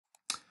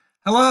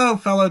Hello,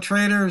 fellow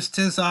traders.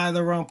 'Tis I,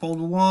 the Rumpled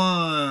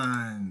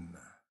One,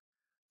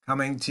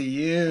 coming to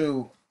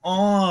you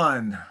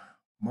on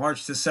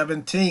March the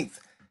 17th,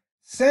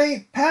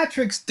 St.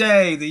 Patrick's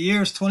Day. The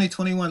year's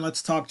 2021.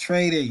 Let's talk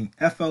trading.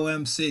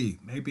 FOMC.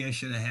 Maybe I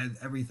should have had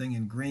everything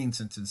in green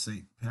since it's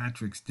St.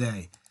 Patrick's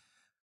Day.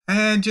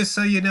 And just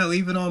so you know,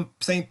 even on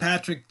St.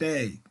 Patrick's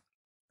Day,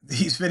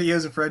 these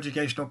videos are for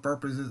educational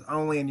purposes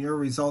only, and your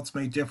results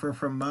may differ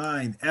from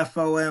mine.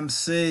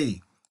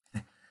 FOMC.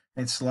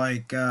 It's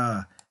like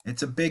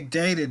it's a big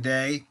day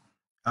today.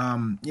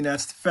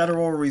 It's the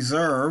Federal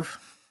Reserve,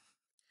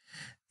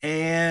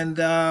 and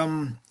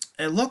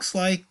it looks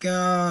like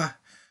they're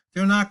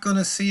not going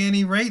to see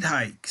any rate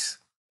hikes.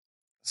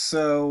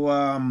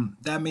 So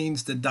that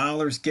means the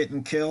dollar's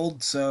getting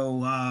killed.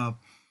 So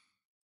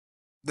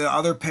the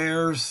other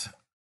pairs,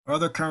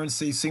 other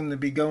currencies seem to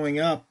be going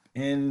up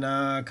in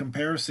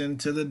comparison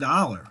to the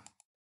dollar.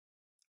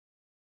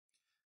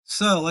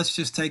 So let's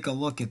just take a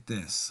look at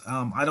this.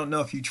 I don't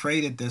know if you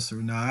traded this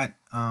or not.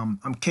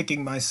 I'm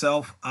kicking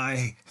myself.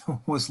 I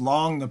was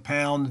long the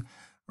pound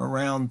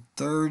around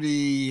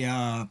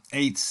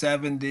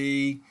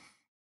 38.70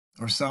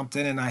 or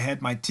something, and I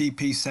had my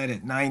TP set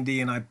at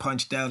 90, and I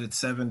punched out at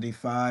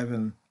 75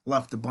 and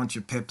left a bunch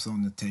of pips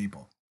on the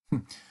table.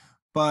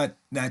 But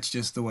that's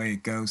just the way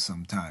it goes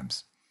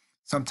sometimes.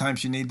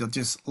 Sometimes you need to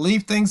just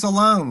leave things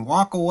alone,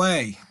 walk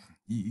away.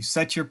 You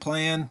set your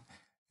plan,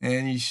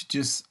 and you should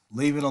just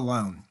leave it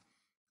alone.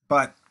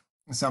 But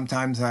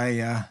sometimes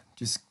I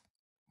just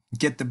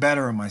get the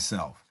better of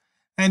myself.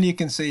 And you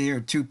can see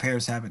here, two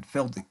pairs haven't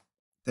filled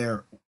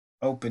their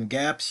open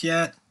gaps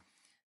yet.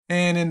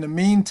 And in the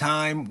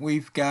meantime,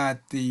 we've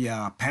got the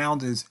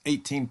pound is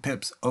 18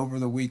 pips over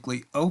the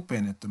weekly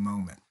open at the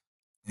moment.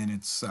 And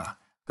it's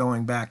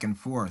going back and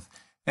forth.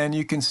 And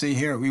you can see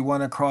here, we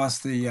went across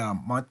the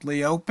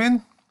monthly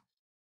open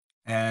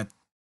at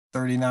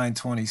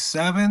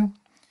 39.27.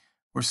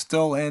 We're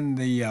still in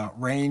the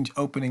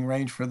opening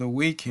range for the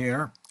week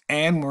here,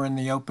 and we're in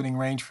the opening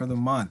range for the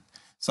month.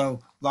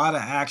 So a lot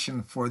of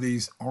action for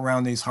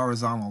around these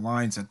horizontal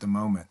lines at the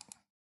moment.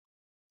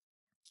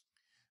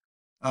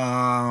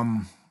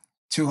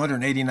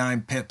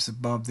 289 pips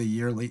above the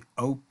yearly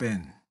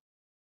open.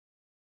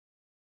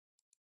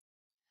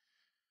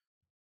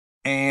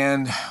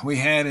 And we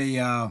had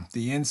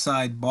the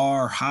inside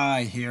bar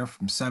high here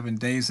from 7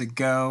 days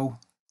ago.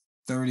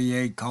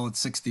 38, call it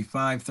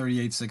 65,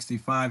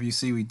 38.65. You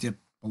see we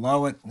dipped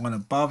below it, went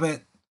above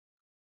it.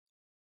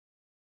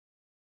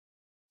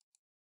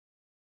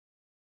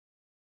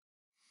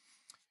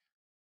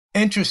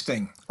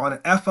 Interesting. On an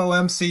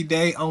FOMC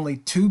day, only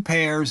two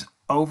pairs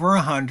over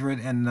 100,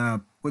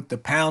 and with the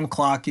pound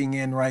clocking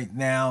in right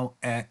now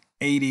at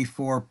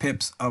 84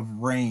 pips of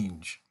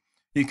range.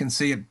 You can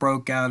see it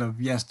broke out of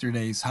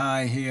yesterday's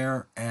high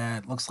here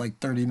at, looks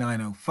like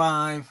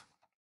 39.05.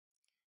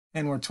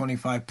 And we're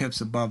 25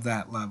 pips above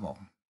that level.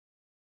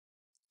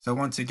 So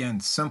once again,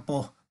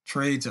 simple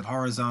trades at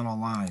horizontal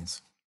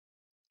lines.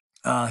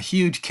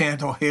 Huge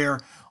candle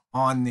here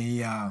on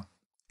the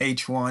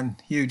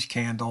H1, huge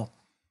candle.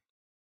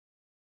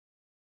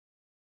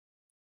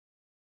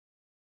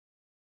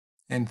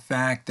 In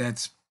fact,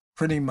 that's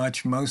pretty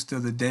much most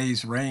of the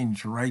day's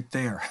range right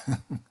there.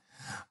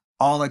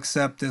 All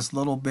except this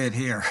little bit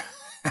here.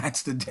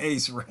 That's the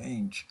day's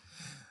range.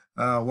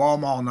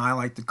 Walmart and I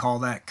like to call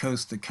that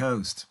coast to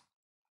coast.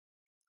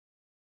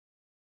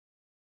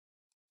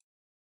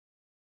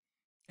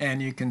 And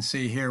you can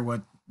see here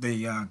what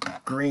the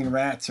green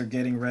rats are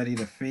getting ready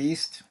to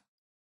feast.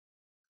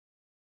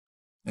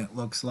 It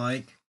looks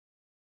like.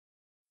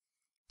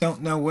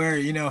 Don't know where,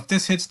 if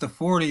this hits the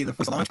 40, the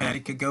first launch pad,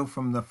 it could go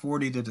from the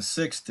 40 to the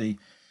 60.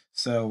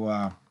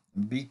 So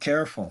be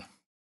careful,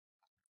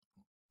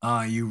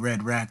 you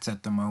red rats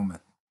at the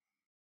moment.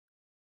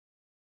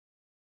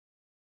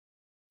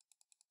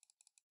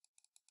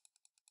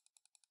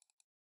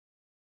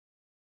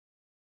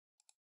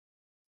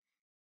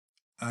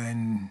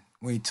 And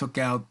we took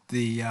out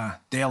the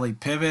daily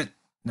pivot,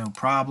 no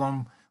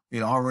problem.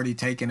 We'd already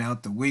taken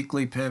out the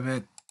weekly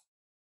pivot,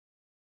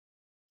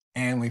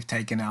 and we've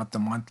taken out the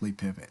monthly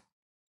pivot.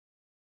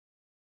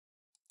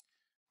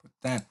 Put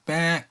that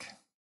back.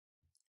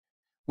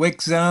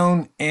 Wick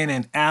zone, in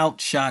and out,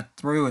 shot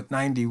through at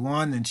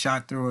 91, then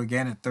shot through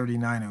again at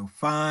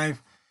 39.05.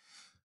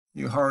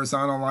 You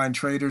horizontal line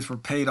traders were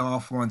paid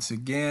off once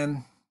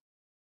again.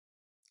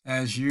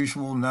 As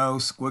usual, no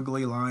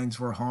squiggly lines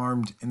were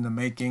harmed in the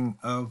making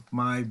of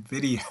my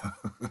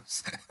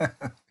videos.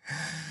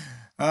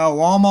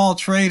 Walmart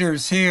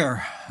traders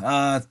here.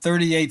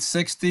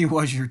 38.60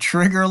 was your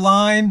trigger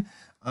line.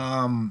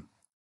 I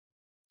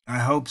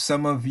hope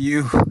some of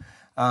you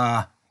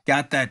got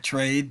that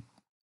trade.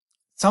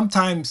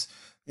 Sometimes,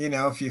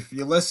 if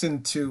you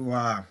listen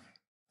to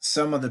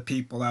some of the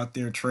people out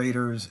there,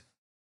 traders,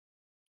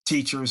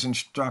 teachers,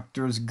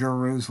 instructors,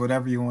 gurus,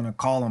 whatever you want to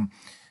call them,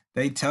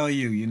 they tell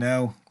you,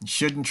 you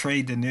shouldn't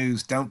trade the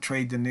news, don't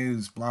trade the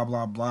news, blah,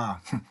 blah, blah.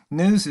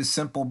 News is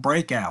simple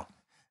breakout.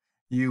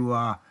 You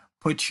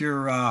put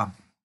your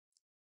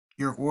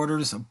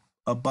orders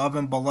above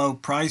and below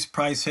price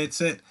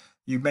hits it,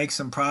 you make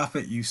some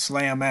profit, you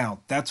slam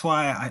out. That's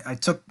why I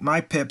took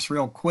my pips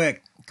real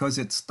quick, because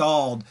it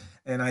stalled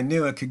and I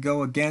knew it could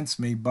go against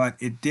me, but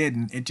it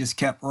didn't. It just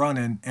kept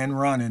running and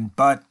running,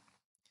 but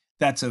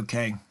that's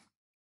okay.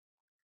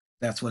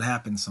 That's what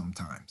happens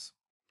sometimes.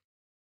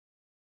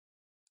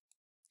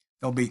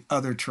 There'll be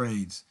other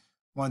trades.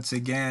 Once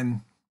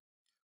again,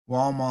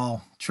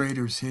 Walmart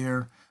traders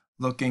here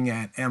looking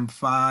at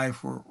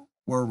M5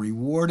 were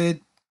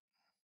rewarded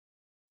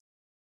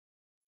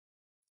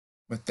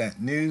with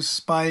that news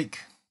spike.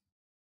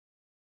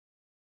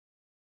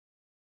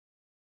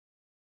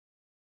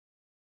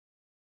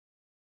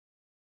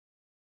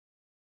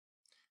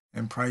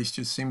 And price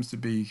just seems to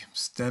be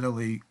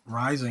steadily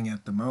rising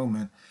at the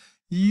moment.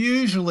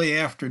 Usually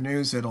after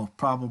news, it'll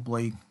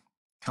probably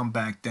come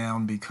back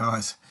down,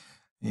 because,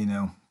 you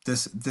know,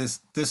 this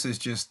is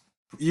just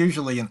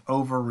usually an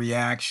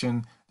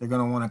overreaction. They're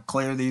going to want to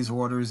clear these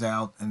orders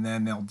out, and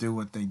then they'll do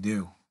what they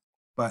do.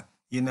 But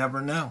you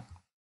never know.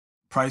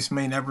 Price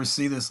may never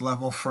see this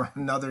level for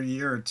another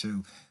year or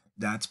two.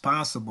 That's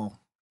possible.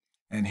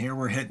 And here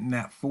we're hitting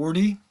that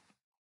 40,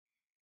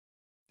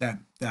 that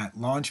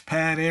launch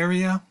pad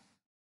area.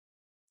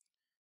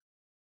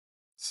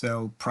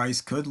 So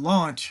price could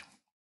launch.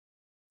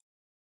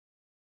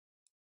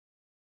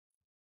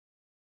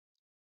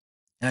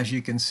 As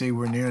you can see,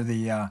 we're near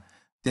the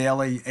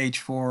daily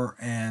H4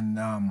 and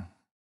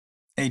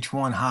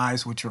H1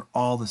 highs, which are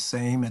all the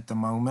same at the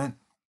moment.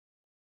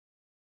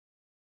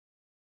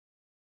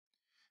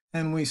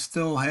 And we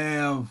still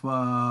have,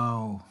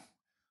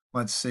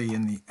 let's see,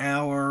 in the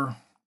hour,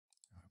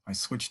 if I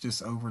switch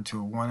this over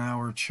to a 1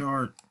 hour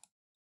chart,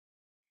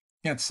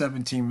 got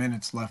 17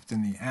 minutes left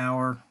in the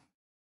hour.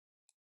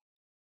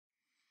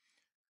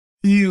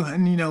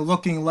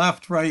 Looking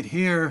left right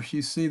here,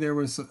 you see there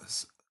was a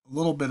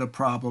little bit of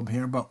problem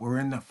here, but we're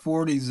in the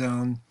 40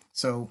 zone.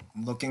 So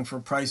I'm looking for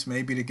price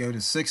maybe to go to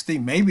 60,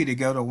 maybe to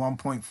go to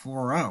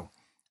 1.40.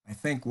 I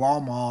think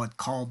Walmart had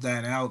called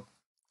that out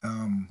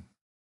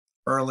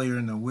earlier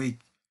in the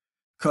week.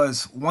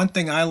 Because one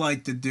thing I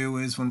like to do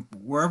is,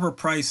 wherever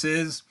price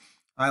is,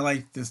 I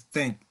like to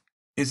think,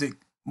 is it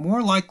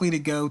more likely to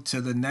go to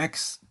the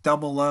next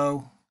double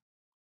O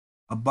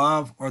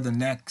above or the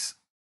next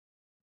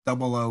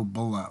double O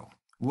below?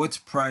 What's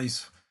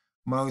price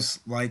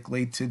most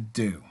likely to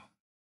do?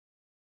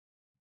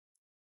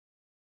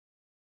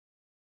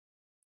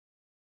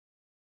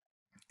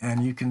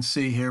 And you can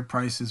see here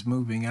price is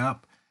moving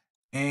up.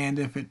 And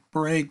if it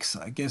breaks,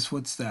 I guess,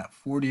 what's that,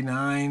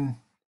 49?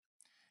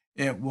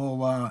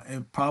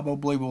 It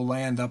probably will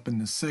land up in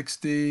the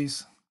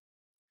 60s,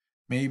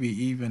 maybe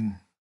even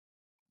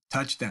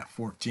touch that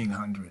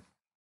 1400.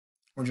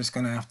 We're just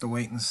going to have to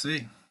wait and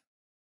see.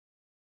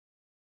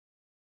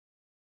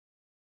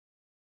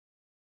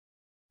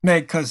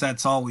 Because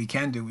that's all we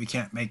can do. We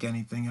can't make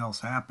anything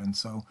else happen.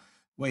 So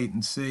wait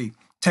and see.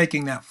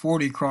 Taking that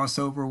 40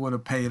 crossover would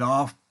have paid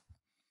off,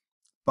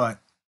 but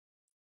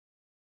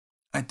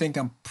I think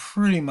I'm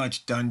pretty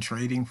much done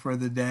trading for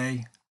the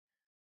day.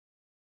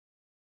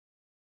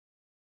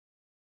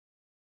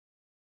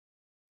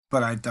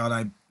 But I thought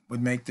I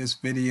would make this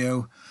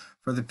video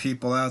for the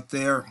people out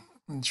there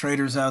and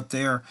traders out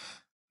there.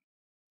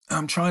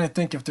 I'm trying to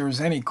think if there's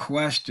any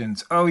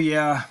questions. Oh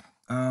yeah,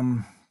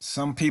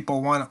 some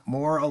people want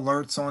more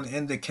alerts on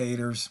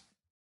indicators.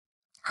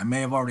 I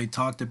may have already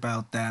talked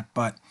about that,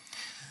 but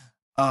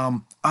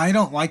I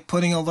don't like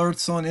putting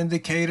alerts on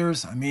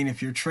indicators. I mean,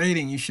 if you're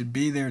trading, you should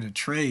be there to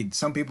trade.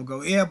 Some people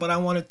go, yeah, but I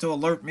want it to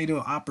alert me to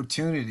an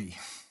opportunity.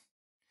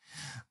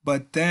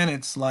 But then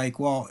it's like,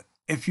 well,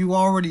 if you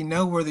already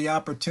know where the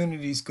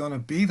opportunity is going to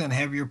be, then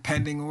have your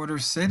pending order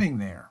sitting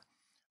there.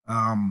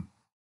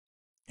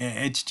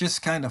 It's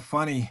just kind of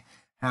funny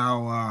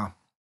how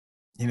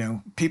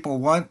people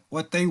want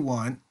what they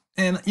want,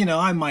 and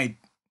I might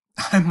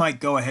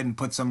go ahead and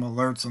put some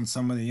alerts on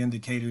some of the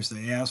indicators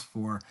they ask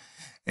for.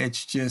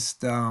 It's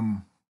just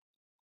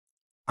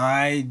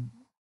I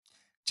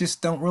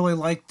just don't really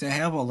like to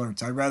have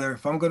alerts. I'd rather,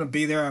 if I'm going to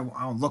be there,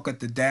 I'll look at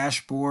the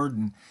dashboard,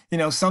 and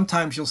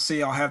sometimes you'll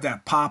see I'll have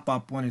that pop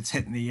up when it's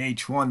hitting the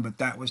H1, but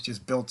that was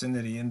just built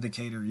into the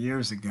indicator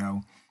years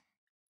ago.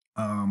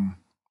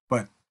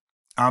 But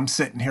I'm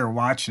sitting here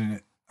watching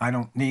it. I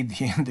don't need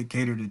the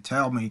indicator to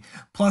tell me.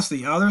 Plus,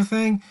 the other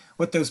thing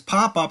with those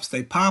pop-ups,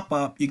 they pop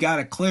up. You got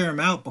to clear them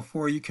out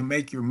before you can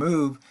make your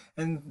move,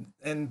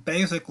 and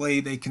basically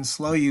they can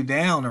slow you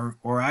down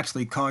or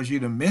actually cause you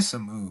to miss a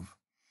move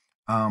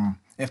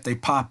if they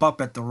pop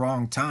up at the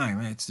wrong time.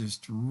 It's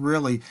just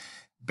really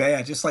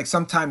bad. Just like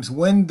sometimes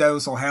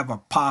Windows will have a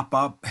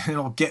pop-up and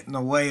it'll get in the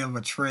way of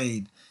a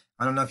trade.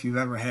 I don't know if you've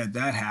ever had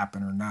that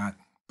happen or not,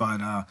 but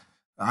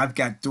I've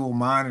got dual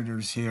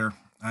monitors here.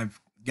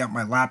 I've got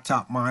my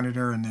laptop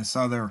monitor and this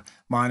other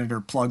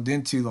monitor plugged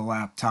into the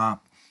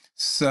laptop.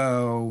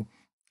 So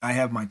I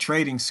have my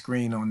trading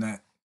screen on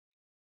the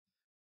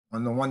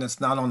one that's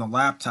not on the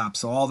laptop.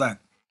 So all that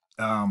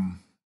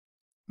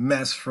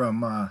mess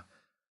from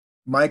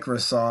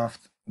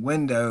Microsoft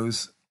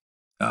Windows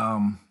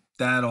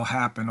that'll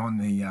happen on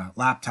the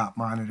laptop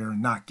monitor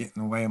and not get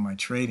in the way of my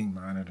trading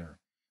monitor.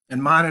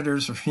 And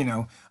monitors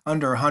are,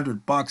 under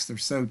 $100. They're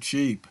so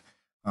cheap.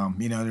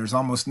 There's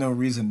almost no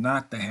reason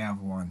not to have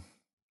one.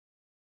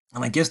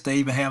 And I guess they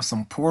even have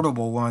some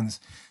portable ones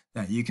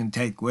that you can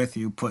take with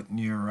you, put in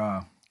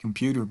your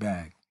computer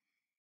bag.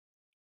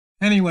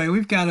 Anyway,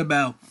 we've got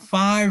about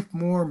 5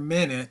 more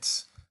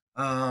minutes.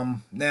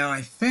 Now,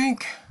 I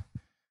think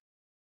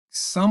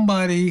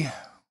somebody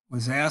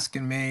was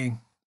asking me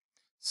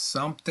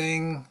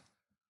something.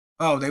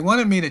 Oh, they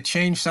wanted me to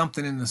change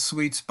something in the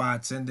sweet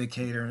spots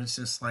indicator. And it's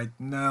just like,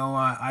 no,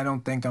 I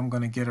don't think I'm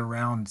going to get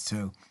around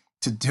to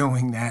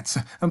doing that.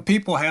 So, and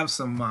people have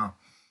some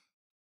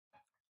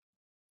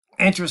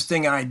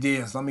interesting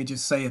ideas. Let me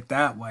just say it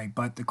that way.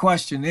 But the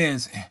question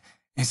is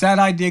that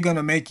idea going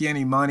to make you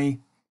any money?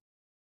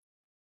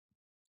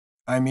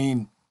 I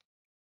mean,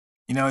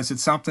 is it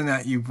something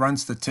that you've run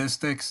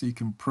statistics, you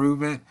can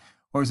prove it?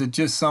 Or is it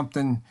just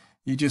something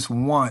you just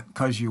want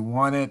because you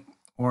want it,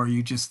 or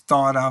you just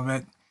thought of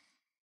it?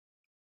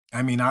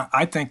 I mean,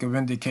 I think of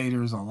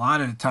indicators a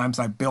lot of the times.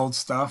 I build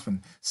stuff,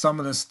 and some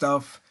of the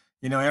stuff,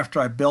 after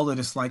I build it,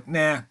 it's like,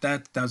 nah,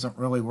 that doesn't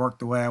really work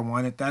the way I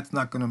want it. That's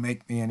not going to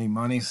make me any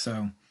money,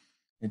 so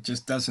it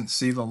just doesn't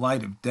see the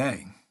light of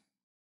day.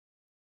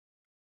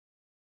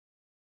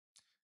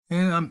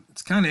 And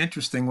it's kind of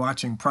interesting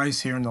watching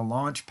price here in the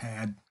launch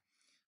pad.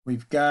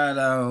 We've got,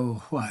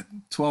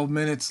 12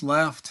 minutes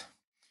left.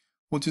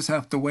 We'll just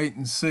have to wait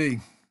and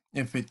see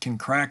if it can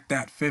crack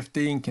that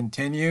 50 and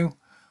continue,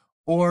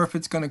 or if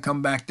it's going to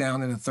come back down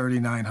to the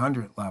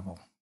 3,900 level.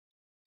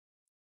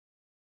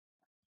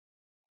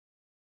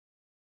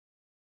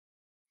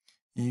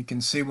 You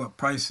can see what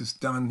price has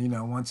done,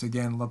 once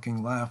again,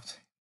 looking left,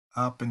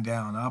 up and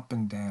down,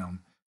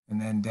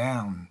 and then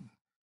down,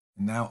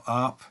 and now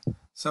up.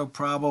 So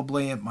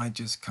probably it might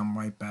just come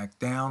right back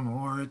down,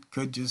 or it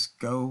could just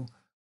go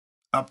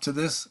up to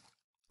this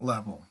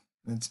level.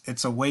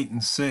 It's a wait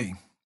and see.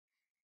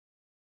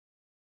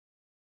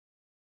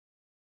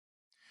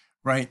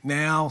 Right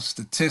now,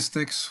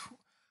 statistics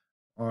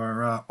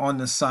are on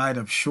the side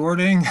of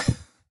shorting.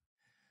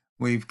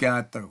 We've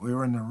got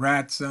we're in the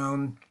rat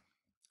zone.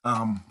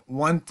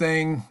 One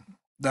thing,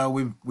 though,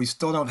 we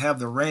still don't have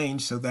the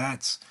range, so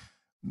that's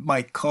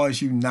might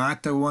cause you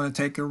not to want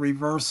to take a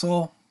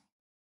reversal,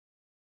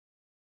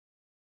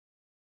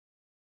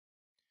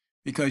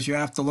 because you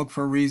have to look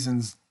for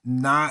reasons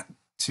not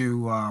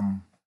to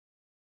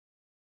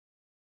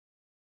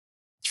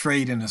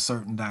trade in a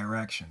certain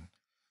direction.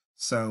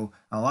 So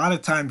a lot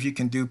of times you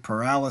can do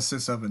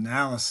paralysis of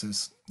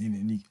analysis,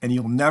 and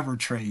you'll never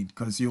trade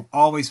because you'll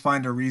always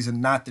find a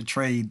reason not to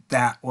trade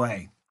that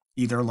way,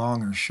 either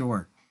long or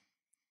short.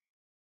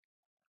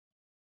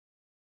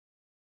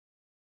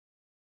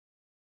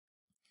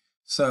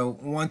 So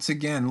once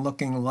again,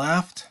 looking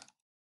left,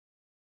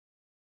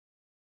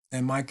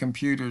 and my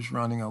computer's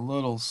running a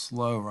little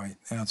slow right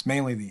now. It's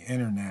mainly the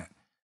internet.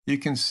 You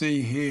can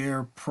see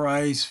here,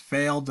 price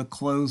failed to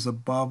close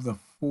above the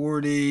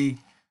 40.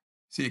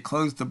 See, it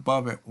closed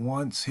above it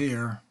once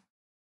here,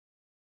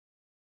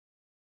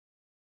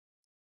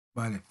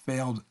 but it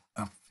failed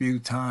a few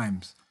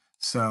times.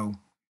 So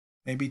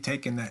maybe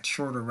taking that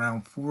short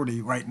around 40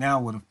 right now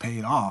would have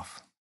paid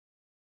off.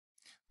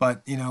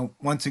 But,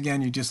 once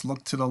again, you just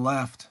look to the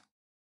left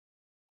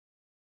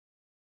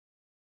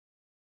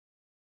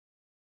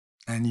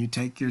and you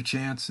take your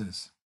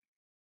chances.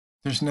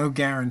 There's no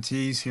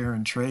guarantees here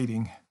in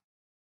trading.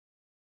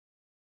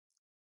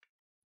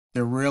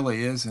 There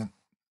really isn't.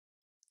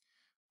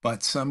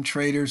 But some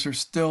traders are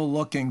still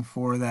looking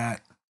for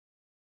that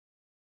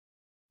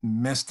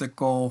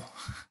mystical,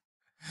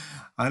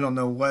 I don't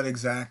know what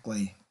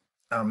exactly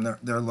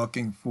they're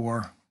looking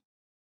for.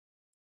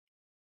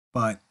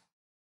 But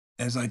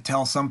as I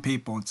tell some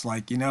people, it's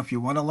like, if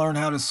you want to learn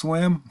how to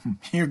swim,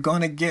 you're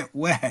going to get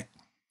wet.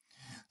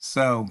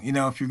 So,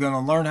 if you're going to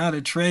learn how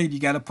to trade, you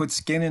got to put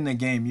skin in the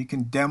game. You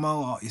can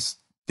demo.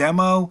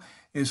 Demo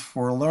is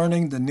for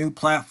learning the new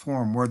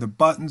platform, where the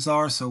buttons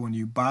are. So when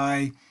you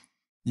buy,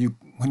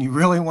 when you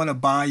really want to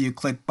buy, you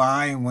click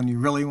buy, and when you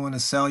really want to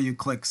sell, you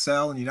click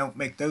sell, and you don't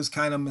make those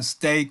kind of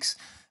mistakes.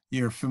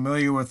 You're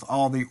familiar with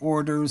all the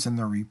orders and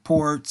the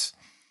reports.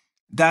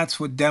 That's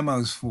what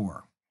demo's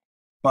for.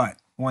 But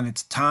when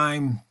it's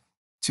time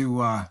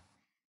to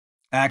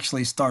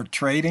actually start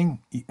trading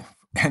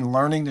and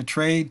learning to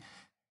trade,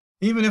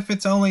 even if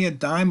it's only a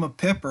dime a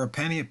pip or a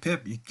penny a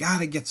pip, you got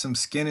to get some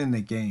skin in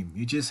the game.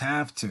 You just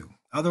have to.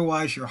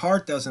 Otherwise, your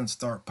heart doesn't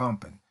start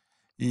pumping.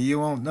 You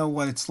won't know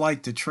what it's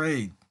like to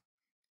trade.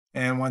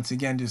 And once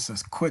again, just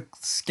a quick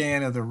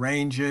scan of the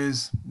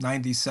ranges,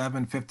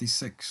 97,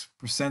 56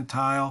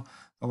 percentile.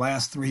 The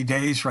last 3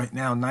 days right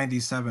now,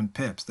 97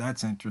 pips.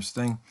 That's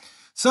interesting.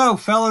 So,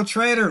 fellow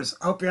traders,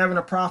 hope you're having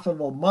a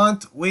profitable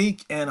month,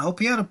 week, and hope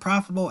you had a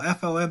profitable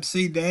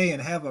FOMC day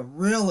and have a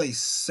really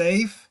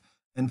safe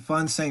and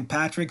fun St.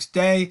 Patrick's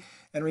Day.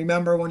 And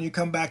remember, when you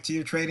come back to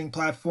your trading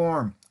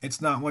platform, it's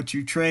not what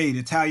you trade,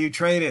 it's how you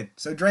trade it.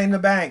 So drain the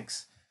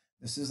banks.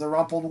 This is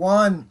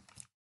TheRumpledOne,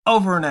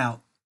 over and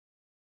out.